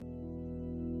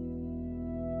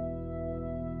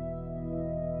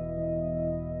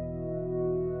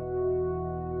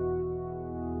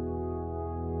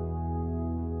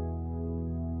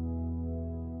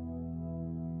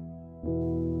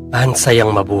Ang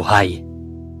sayang mabuhay.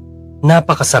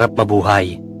 Napakasarap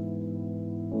mabuhay.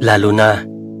 Lalo na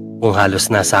kung halos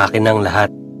nasa akin ang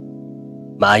lahat.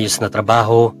 Maayos na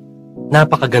trabaho,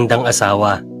 napakagandang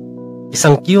asawa,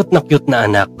 isang cute na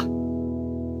anak,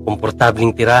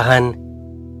 komportabling tirahan,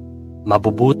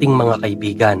 mabubuting mga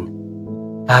kaibigan,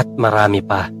 at marami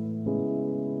pa.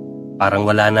 Parang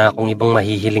wala na akong ibang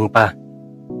mahihiling pa.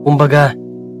 Kumbaga,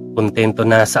 kontento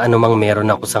na sa anumang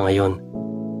meron ako sa ngayon.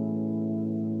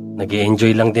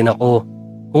 Nag-i-enjoy lang din ako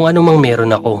kung anumang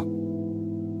meron ako.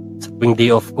 Sa tuwing day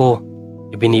off ko,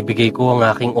 ibinibigay ko ang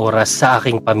aking oras sa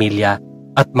aking pamilya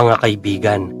at mga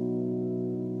kaibigan.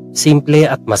 Simple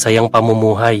at masayang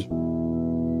pamumuhay.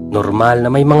 Normal na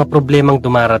may mga problemang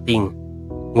dumarating,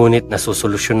 ngunit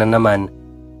nasusolusyonan naman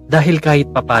dahil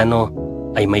kahit papano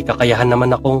ay may kakayahan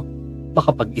naman akong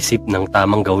makapag-isip ng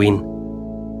tamang gawin.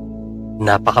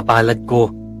 Napakapalad ko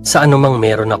sa anumang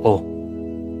meron ako.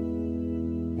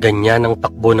 Ganyan ang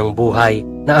takbo ng buhay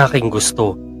na aking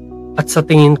gusto at sa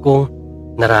tingin kong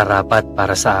nararapat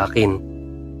para sa akin.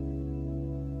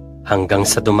 Hanggang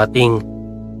sa dumating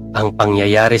ang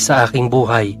pangyayari sa aking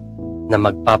buhay na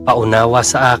magpapaunawa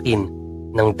sa akin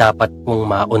ng dapat kong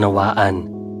maunawaan.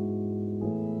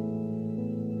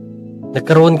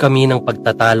 Nagkaroon kami ng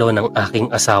pagtatalo ng aking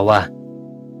asawa.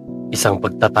 Isang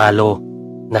pagtatalo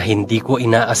na hindi ko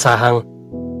inaasahang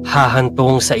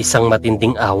hahantong sa isang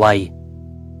matinding away.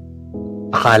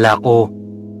 Akala ko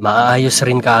maaayos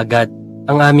rin kaagad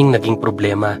ang aming naging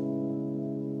problema.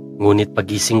 Ngunit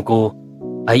pagising ko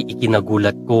ay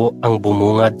ikinagulat ko ang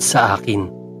bumungad sa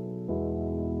akin.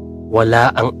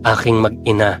 Wala ang aking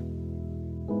mag-ina.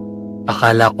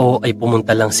 Akala ko ay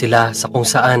pumunta lang sila sa kung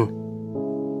saan.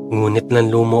 Ngunit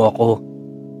nanlumo ako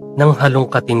nang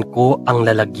halongkatin ko ang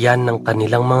lalagyan ng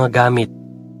kanilang mga gamit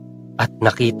at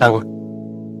nakitang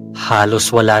halos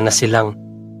wala na silang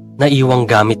naiwang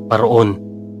gamit pa roon.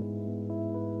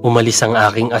 Umalis ang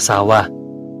aking asawa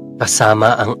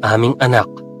kasama ang aming anak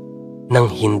nang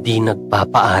hindi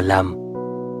nagpapaalam.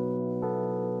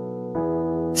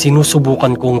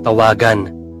 Sinusubukan kong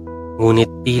tawagan, ngunit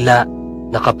tila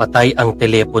nakapatay ang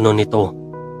telepono nito.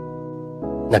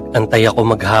 Nag-antay ako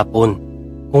maghapon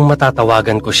kung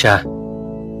matatawagan ko siya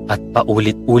at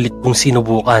paulit-ulit kong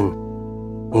sinubukan,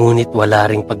 ngunit wala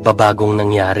ring pagbabagong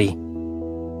nangyari.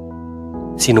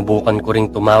 Sinubukan ko ring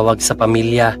tumawag sa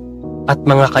pamilya at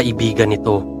mga kaibigan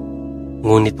nito,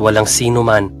 ngunit walang sino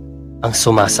man ang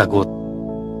sumasagot.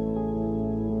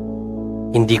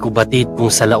 Hindi ko batid kung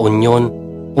sa La Union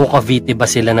o Cavite ba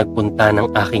sila nagpunta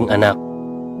ng aking anak.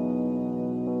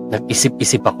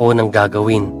 Nag-isip-isip ako ng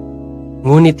gagawin,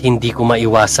 ngunit hindi ko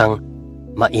maiwasang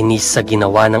mainis sa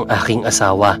ginawa ng aking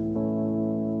asawa.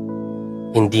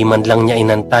 Hindi man lang niya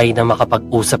inantay na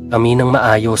makapag-usap kami ng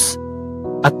maayos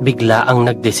at bigla ang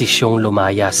nagdesisyong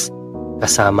lumayas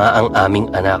kasama ang aming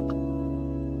anak.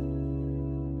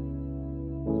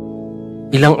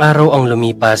 Ilang araw ang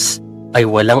lumipas ay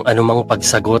walang anumang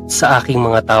pagsagot sa aking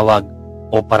mga tawag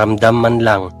o paramdam man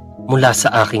lang mula sa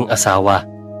aking asawa.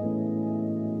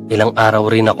 Ilang araw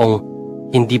rin akong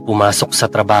hindi pumasok sa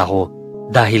trabaho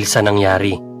dahil sa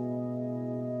nangyari.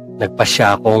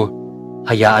 Nagpasya akong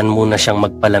hayaan muna siyang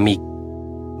magpalamig.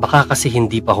 Baka kasi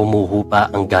hindi pa humuhupa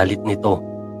ang galit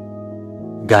nito.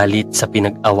 Galit sa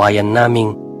pinag-awayan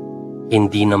naming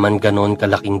hindi naman ganon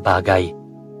kalaking bagay.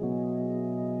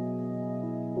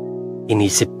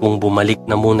 Inisip kong bumalik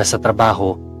na muna sa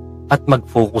trabaho at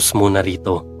mag-focus muna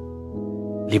rito.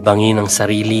 Libangin ang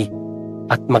sarili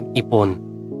at mag-ipon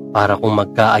para kung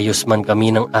magkaayos man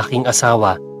kami ng aking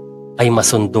asawa ay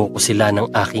masundo ko sila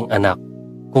ng aking anak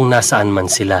kung nasaan man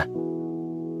sila.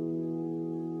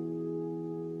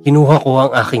 Kinuha ko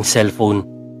ang aking cellphone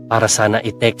para sana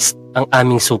i-text ang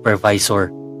aming supervisor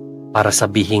para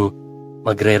sabihing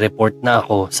magre-report na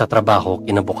ako sa trabaho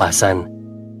kinabukasan.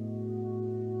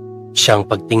 Siyang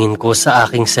pagtingin ko sa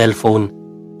aking cellphone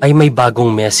ay may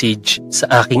bagong message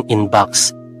sa aking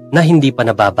inbox na hindi pa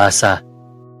nababasa.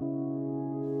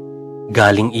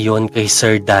 Galing iyon kay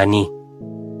Sir Danny,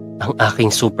 ang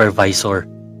aking supervisor.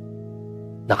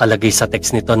 Nakalagay sa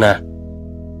text nito na,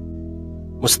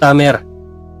 "Mustamer,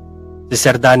 si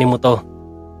Sir Danny mo to.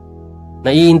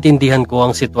 Naiintindihan ko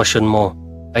ang sitwasyon mo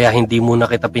kaya hindi muna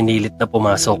kita pinilit na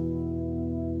pumasok.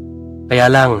 Kaya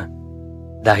lang,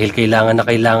 dahil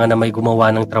kailangan na may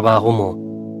gumawa ng trabaho mo,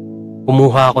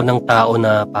 kumuha ako ng tao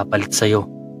na papalit sa'yo.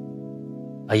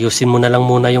 Ayusin mo na lang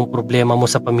muna yung problema mo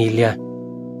sa pamilya.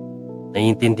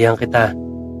 Naiintindihan kita,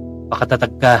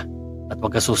 pakatatag ka at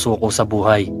huwag ka susuko sa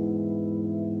buhay."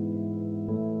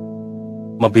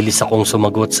 Mabilis akong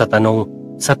sumagot sa tanong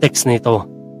sa text nito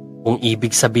kung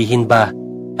ibig sabihin ba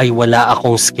ay wala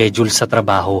akong schedule sa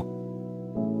trabaho.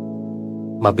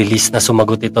 Mabilis na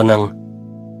sumagot ito ng,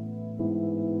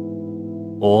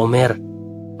 "Oo, Mer.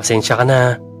 Pasensya ka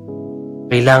na.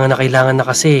 Kailangan na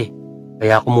kasi.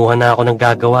 Kaya kumuha na ako ng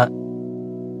gagawa.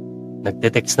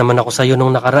 Nagte-text naman ako sa'yo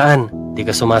nung nakaraan. Di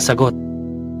ka sumasagot.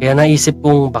 Kaya naisip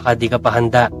kong baka di ka pa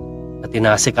handa at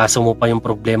inaasikaso mo pa yung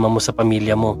problema mo sa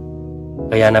pamilya mo.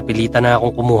 Kaya napilitan na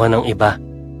akong kumuha ng iba."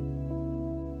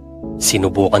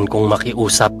 Sinubukan kong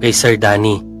makiusap kay Sir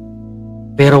Danny.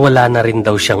 Pero wala na rin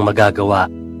daw siyang magagawa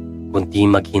kundi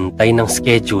maghintay ng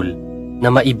schedule na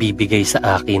maibibigay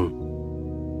sa akin.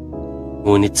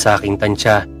 Ngunit sa aking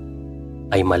tansya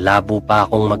ay malabo pa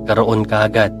akong magkaroon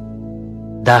kaagad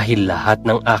dahil lahat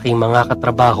ng aking mga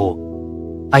katrabaho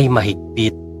ay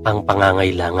mahigpit ang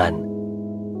pangangailangan.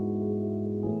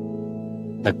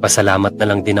 Nagpasalamat na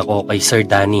lang din ako kay Sir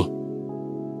Danny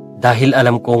dahil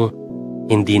alam kong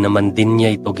hindi naman din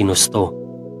niya ito ginusto.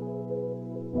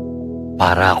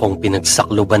 Para akong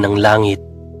pinagsakluban ng langit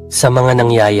sa mga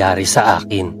nangyayari sa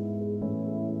akin.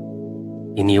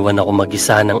 Iniwan ako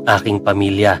mag-isa ng aking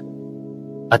pamilya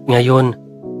at ngayon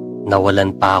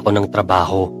nawalan pa ako ng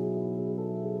trabaho.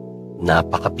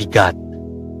 Napakabigat.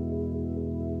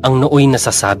 Ang nooy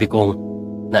nasasabi kong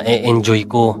na-enjoy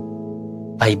ko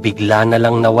ay bigla na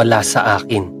lang nawala sa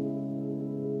akin.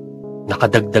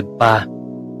 Nakadagdag pa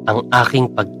ang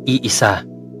aking pag-iisa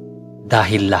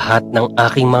dahil lahat ng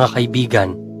aking mga kaibigan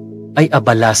ay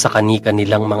abala sa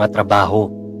kani-kanilang mga trabaho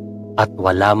at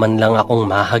wala man lang akong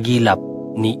mahagilap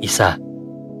ni isa.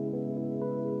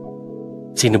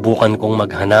 Sinubukan kong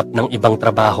maghanap ng ibang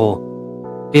trabaho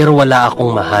pero wala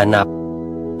akong mahanap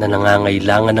na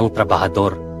nangangailangan ng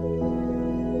trabahador.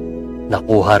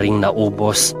 Nakuha ring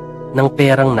naubos ng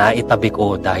perang naitabi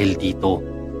ko dahil dito.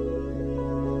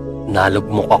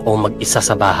 Nalugmok ako mag-isa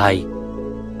sa bahay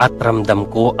at ramdam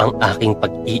ko ang aking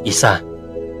pag-iisa.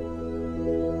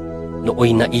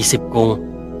 Nooy naisip kong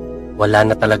wala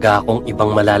na talaga akong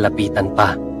ibang malalapitan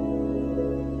pa.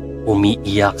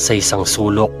 Umiiyak sa isang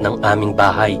sulok ng aming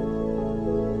bahay.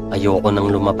 Ayoko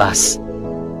nang lumabas.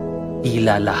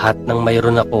 Tila lahat ng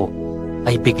mayroon ako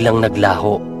ay biglang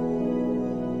naglaho.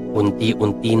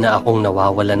 Unti-unti na akong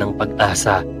nawawala ng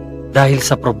pag-asa dahil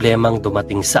sa problemang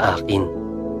dumating sa akin.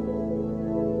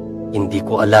 Hindi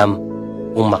ko alam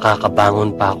kung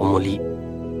makakabangon pa ako muli.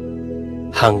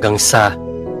 Hanggang sa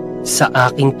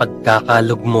aking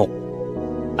pagkakalugmok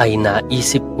ay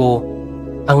naisip ko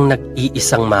ang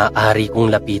nag-iisang maaari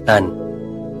kong lapitan.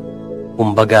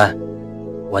 Kumbaga,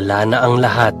 wala na ang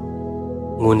lahat,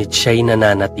 ngunit siya'y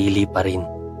nananatili pa rin.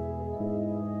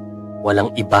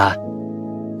 Walang iba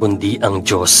kundi ang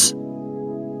Diyos.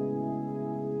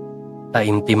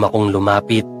 Taimtim akong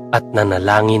lumapit at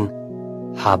nanalangin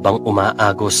habang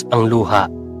umaagos ang luha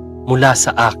mula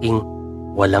sa aking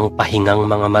walang pahingang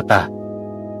mga mata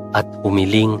at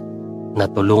humiling na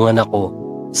tulungan ako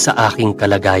sa aking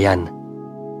kalagayan.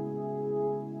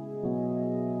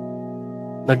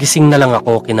 Nagising na lang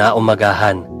ako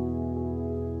kinaumagahan.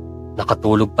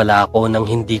 Nakatulog pala ako nang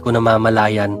hindi ko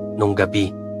namamalayan nung gabi.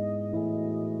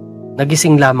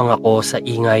 Nagising lamang ako sa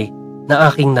ingay na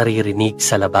aking naririnig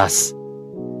sa labas.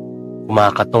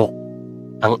 Kumakatok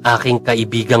ang aking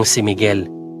kaibigang si Miguel.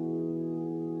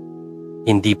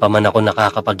 Hindi pa man ako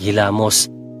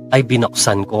nakakapaghilamos ay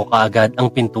binuksan ko kaagad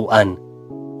ang pintuan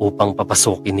upang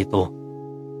papasukin ito.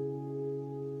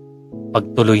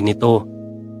 Pagtuloy nito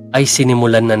ay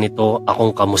sinimulan na nito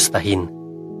akong kamustahin.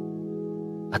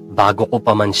 At bago ko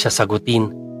pa man siya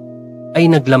sagutin ay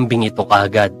naglambing ito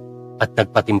kaagad at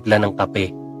nagpatimpla ng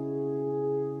kape.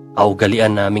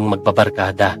 Kaugalian naming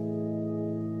magbabarkada.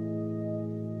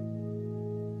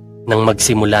 Nang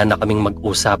magsimula na kaming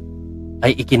mag-usap,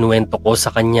 ay ikinuwento ko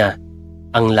sa kanya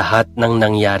ang lahat ng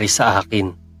nangyari sa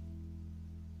akin.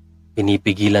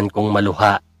 Pinipigilan kong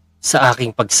maluha sa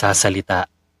aking pagsasalita.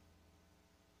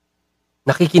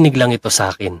 Nakikinig lang ito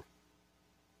sa akin.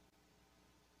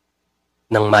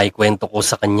 Nang maikwento ko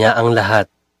sa kanya ang lahat,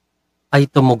 ay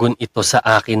tumugon ito sa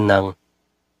akin ng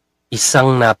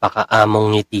isang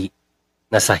napakaamong ngiti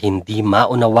na sa hindi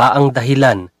maunawaang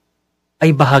dahilan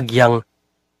ay bahagyang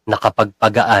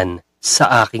nakapagpagaan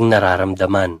sa aking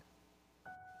nararamdaman.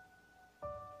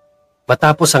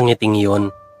 Matapos ang ngiting iyon,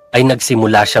 ay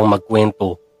nagsimula siyang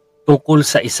magkwento tungkol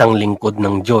sa isang lingkod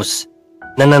ng Diyos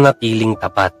na nanatiling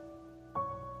tapat.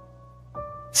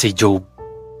 Si Job.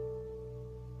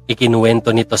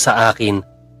 Ikinuwento nito sa akin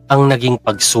ang naging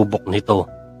pagsubok nito.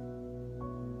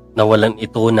 Nawalan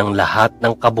ito ng lahat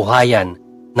ng kabuhayan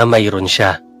na mayroon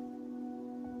siya.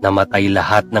 Namatay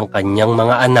lahat ng kanyang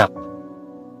mga anak.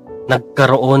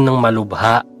 Nagkaroon ng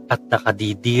malubha at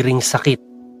nakadidiring sakit.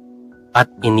 at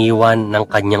iniwan ng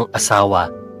kanyang asawa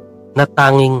na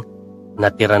tanging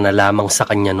natira na lamang sa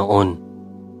kanya noon.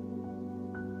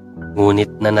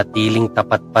 Ngunit nanatiling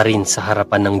tapat pa rin sa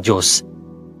harapan ng Diyos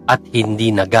at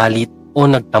hindi nagalit o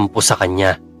nagtampo sa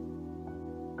kanya.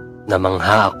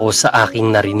 Namangha ako sa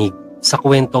aking narinig sa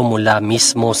kwento mula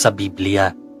mismo sa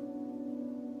Biblia.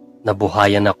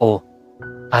 Nabuhayan ako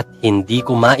at hindi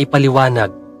ko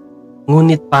maipaliwanag,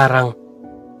 ngunit parang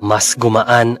mas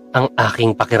gumaan ang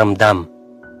aking pakiramdam.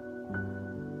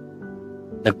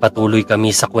 Nagpatuloy kami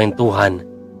sa kwentuhan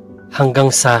hanggang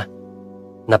sa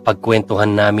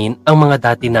napagkwentuhan namin ang mga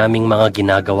dati naming mga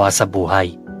ginagawa sa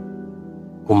buhay.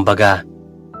 Kumbaga,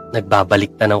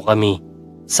 nagbabalik tanaw kami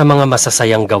sa mga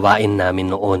masasayang gawain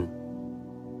namin noon.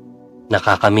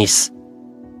 Nakakamiss,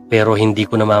 pero hindi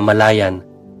ko namamalayan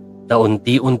na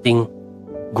unti-unting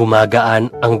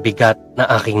gumagaan ang bigat na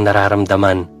aking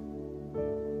nararamdaman.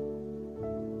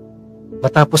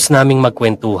 Matapos naming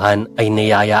magkwentuhan ay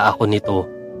niyaya ako nito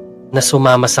na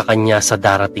sumama sa kanya sa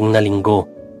darating na linggo.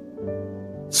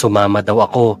 Sumama daw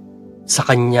ako sa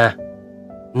kanya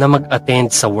na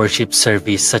mag-attend sa worship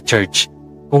service sa church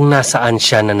kung nasaan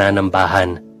siya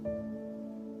nananambahan.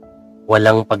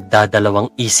 Walang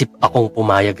pagdadalawang isip akong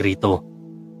pumayag rito.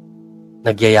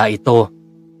 Nagyaya ito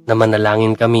na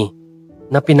manalangin kami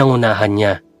na pinangunahan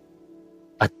niya,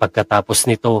 at pagkatapos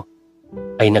nito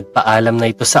ay nagpaalam na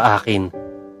ito sa akin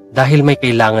dahil may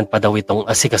kailangan pa daw itong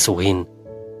asikasuhin.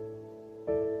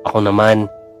 Ako naman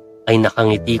ay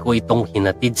nakangiti ko itong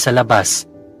hinatid sa labas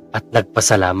at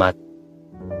nagpasalamat.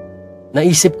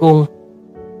 Naisip kong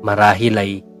marahil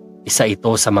ay isa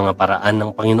ito sa mga paraan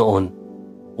ng Panginoon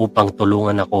upang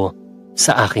tulungan ako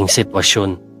sa aking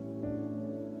sitwasyon.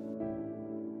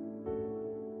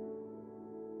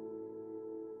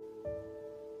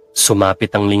 Sumapit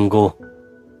ang linggo.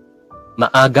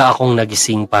 Maaga akong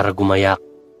nagising para gumayak.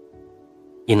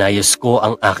 Inayos ko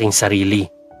ang aking sarili.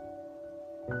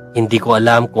 Hindi ko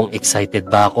alam kung excited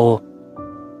ba ako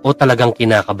o talagang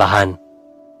kinakabahan.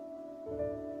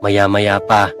 Maya-maya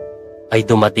pa ay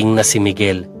dumating na si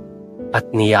Miguel at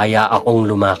niyaya akong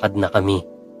lumakad na kami.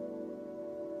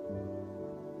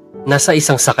 Nasa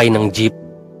isang sakay ng jeep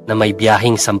na may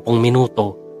biyaheng 10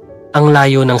 minuto ang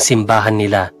layo ng simbahan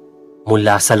nila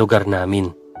mula sa lugar namin.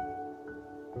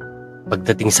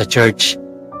 Pagdating sa church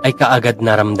ay kaagad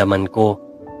naramdaman ko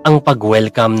ang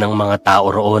pag-welcome ng mga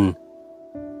tao roon.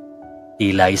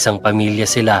 Tila isang pamilya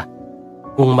sila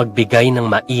kung magbigay ng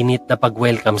mainit na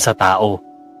pag-welcome sa tao.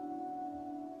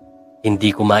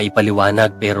 Hindi ko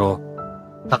maipaliwanag pero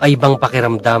kakaibang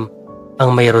pakiramdam ang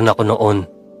mayroon ako noon.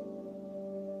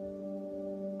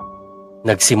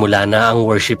 Nagsimula na ang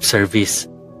worship service.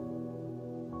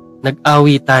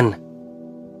 Nag-awitan.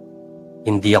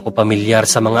 Hindi ako pamilyar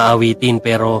sa mga awitin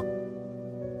pero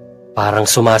parang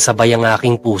sumasabay ang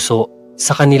aking puso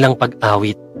sa kanilang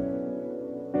pag-awit.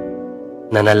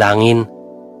 Nanalangin,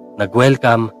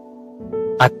 nag-welcome,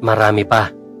 at marami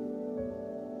pa.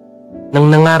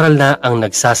 Nang nangaral na ang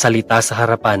nagsasalita sa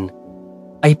harapan,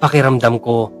 ay pakiramdam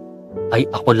ko ay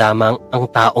ako lamang ang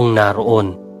taong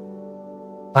naroon.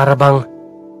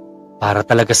 Para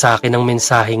talaga sa akin ang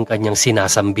mensaheng kanyang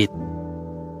sinasambit.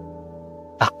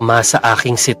 Akma sa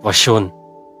aking sitwasyon,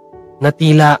 na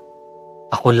tila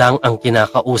ako lang ang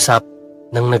kinakausap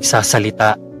ng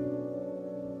nagsasalita.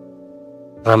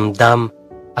 Ramdam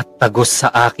at tagos sa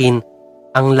akin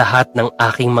ang lahat ng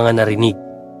aking mga narinig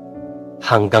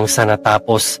hanggang sa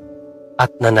natapos at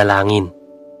nanalangin.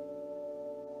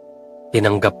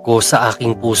 Tinanggap ko sa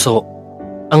aking puso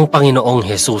ang Panginoong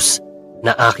Hesus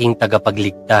na aking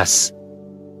tagapagligtas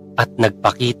at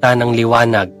nagpakita ng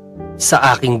liwanag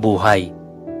sa aking buhay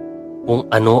kung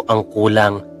ano ang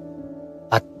kulang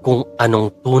at kung anong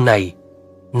tunay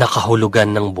na kahulugan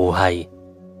ng buhay.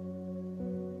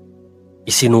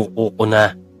 Isinuko ko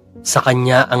na sa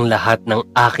kanya ang lahat ng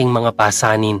aking mga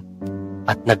pasanin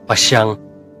at nagpasyang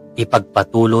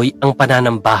ipagpatuloy ang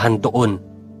pananambahan doon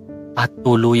at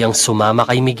tuluyang sumama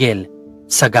kay Miguel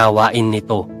sa gawain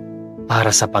nito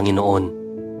para sa Panginoon.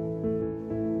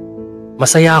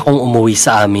 Masaya akong umuwi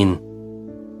sa amin.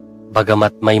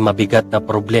 Bagamat may mabigat na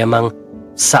problemang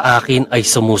sa akin ay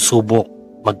sumusubok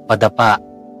magpadapa,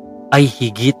 ay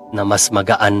higit na mas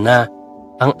magaan na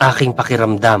ang aking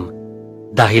pakiramdam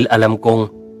dahil alam kong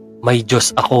may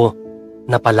Diyos ako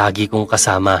na palagi kong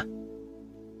kasama.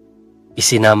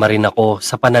 Isinama rin ako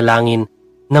sa panalangin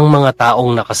ng mga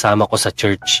taong nakasama ko sa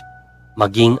church,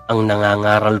 maging ang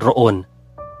nangangaral roon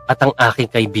at ang aking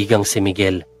kaibigang si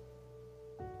Miguel.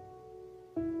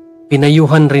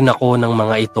 Pinayuhan rin ako ng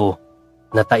mga ito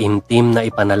na taimtim na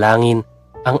ipanalangin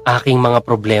ang aking mga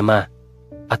problema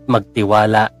at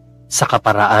magtiwala sa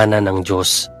kaparaanan ng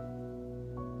Diyos.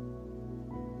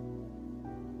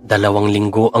 2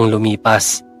 linggo ang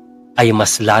lumipas ay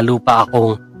mas lalo pa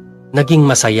akong naging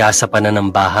masaya sa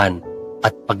pananambahan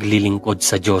at paglilingkod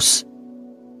sa Diyos.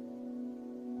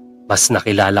 Mas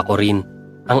nakilala ko rin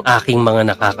ang aking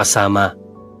mga nakakasama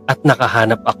at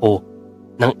nakahanap ako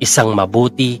ng isang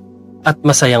mabuti at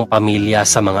masayang pamilya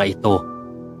sa mga ito.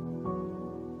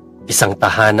 Isang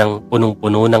tahanang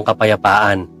punong-puno ng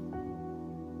kapayapaan.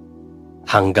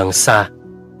 Hanggang sa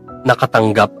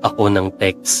nakatanggap ako ng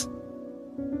text.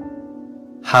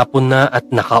 Hapon na at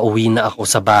nakauwi na ako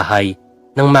sa bahay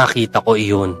nang makita ko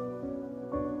iyon.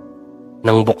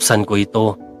 Nang buksan ko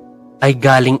ito, ay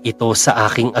galing ito sa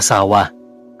aking asawa.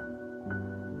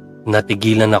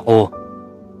 Natigilan ako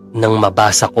nang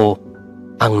mabasa ko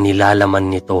ang nilalaman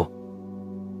nito.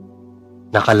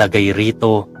 Nakalagay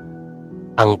rito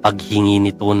ang paghingi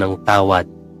nito ng tawad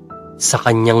sa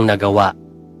kanyang nagawa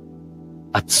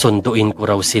at sunduin ko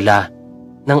raw sila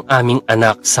ng aming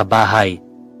anak sa bahay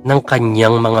ng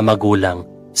kanyang mga magulang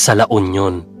sa La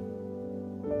Union.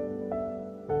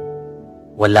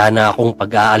 Wala na akong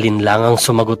pag-aalinlangang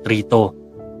sumagot rito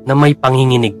na may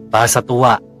panginginig pa sa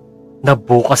tuwa na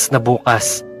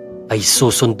bukas ay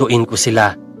susunduin ko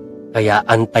sila kaya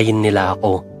antayin nila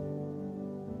ako.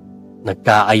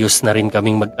 Nagkaayos na rin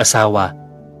kaming mag-asawa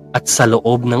at sa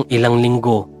loob ng ilang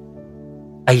linggo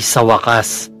ay sa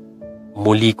wakas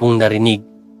muli kong narinig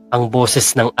ang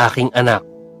boses ng aking anak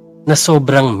na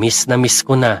sobrang miss na miss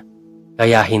ko na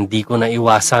kaya hindi ko na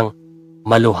iwasang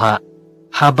maluha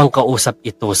habang kausap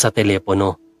ito sa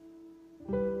telepono.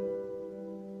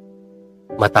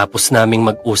 Matapos naming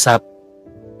mag-usap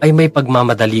ay may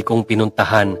pagmamadali kong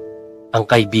pinuntahan ang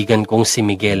kaibigan kong si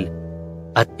Miguel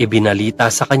at ibinalita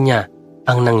sa kanya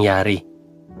ang nangyari.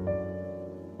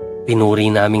 Pinuri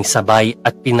naming sabay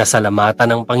at pinasalamatan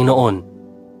ng Panginoon.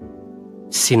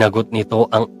 Sinagot nito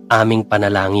ang aming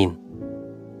panalangin.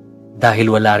 Dahil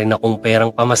wala rin akong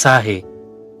perang pamasahe,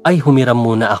 ay humiram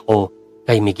muna ako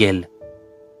kay Miguel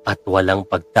at walang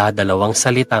pagdadalawang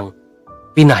salitang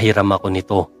pinahiram ako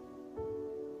nito.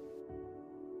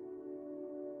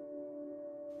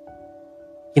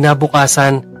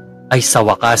 Kinabukasan ay sa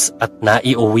wakas at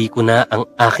naiuwi ko na ang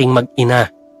aking mag-ina.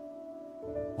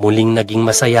 Muling naging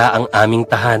masaya ang aming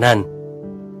tahanan.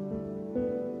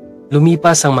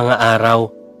 Lumipas ang mga araw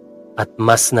at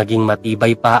mas naging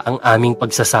matibay pa ang aming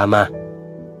pagsasama.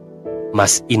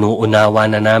 Mas inuunawa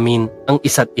na namin ang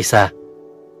isa't isa.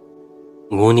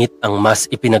 Ngunit ang mas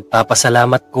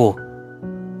ipinagpapasalamat ko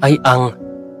ay ang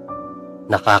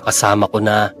nakakasama ko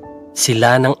na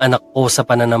sila ng anak ko sa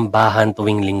pananambahan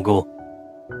tuwing linggo.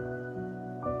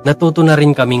 Natuto na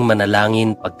rin kaming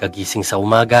manalangin pagkagising sa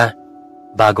umaga,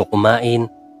 bago kumain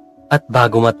at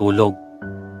bago matulog.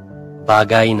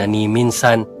 Bagay na ni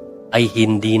minsan ay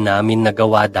hindi namin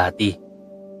nagawa dati.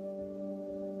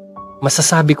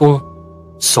 Masasabi kong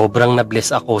sobrang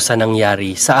nabless ako sa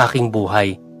nangyari sa aking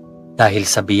buhay dahil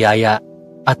sa biyaya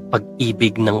at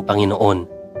pag-ibig ng Panginoon.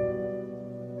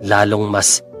 Lalong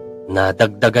mas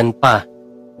nadagdagan pa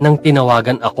nang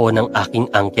tinawagan ako ng aking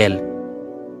uncle.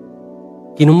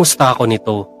 Kinumusta ako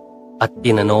nito at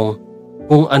tinanong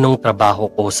kung anong trabaho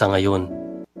ko sa ngayon.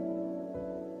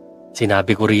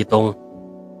 Sinabi ko ritong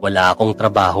wala akong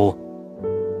trabaho.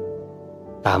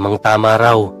 Tamang-tama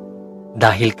raw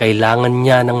dahil kailangan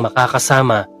niya ng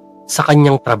makakasama sa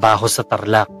kanyang trabaho sa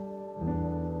Tarlac.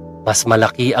 Mas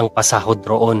malaki ang pasahod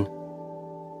roon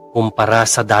kumpara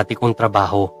sa dati kong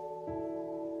trabaho.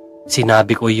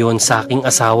 Sinabi ko iyon sa aking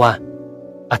asawa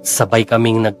at sabay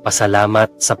kaming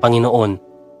nagpasalamat sa Panginoon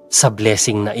sa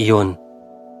blessing na iyon.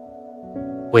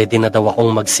 Pwede na daw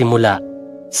akong magsimula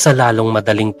sa lalong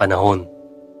madaling panahon.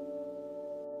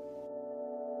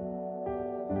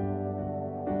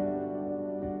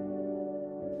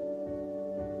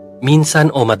 Minsan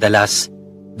o madalas,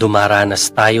 dumaranas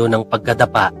tayo ng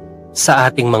pagkadapa sa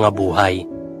ating mga buhay.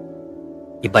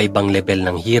 Iba-ibang level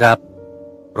ng hirap,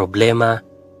 problema,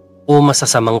 o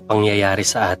masasamang pangyayari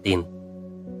sa atin.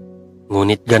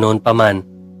 Ngunit ganoon pa man,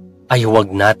 ay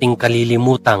huwag nating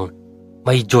kalilimutang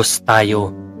may Diyos tayo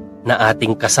na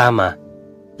ating kasama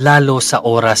lalo sa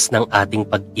oras ng ating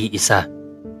pag-iisa.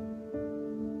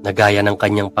 Nagaya ng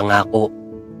kanyang pangako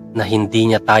na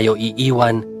hindi niya tayo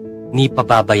iiwan ni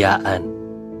pababayaan.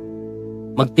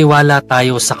 Magtiwala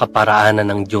tayo sa kaparaanan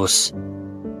ng Diyos.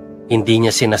 Hindi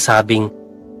niya sinasabing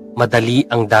madali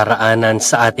ang daraanan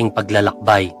sa ating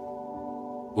paglalakbay.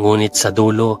 Ngunit sa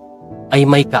dulo ay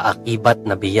may kaakibat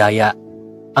na biyaya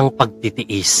ang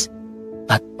pagtitiis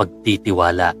at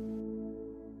pagtitiwala.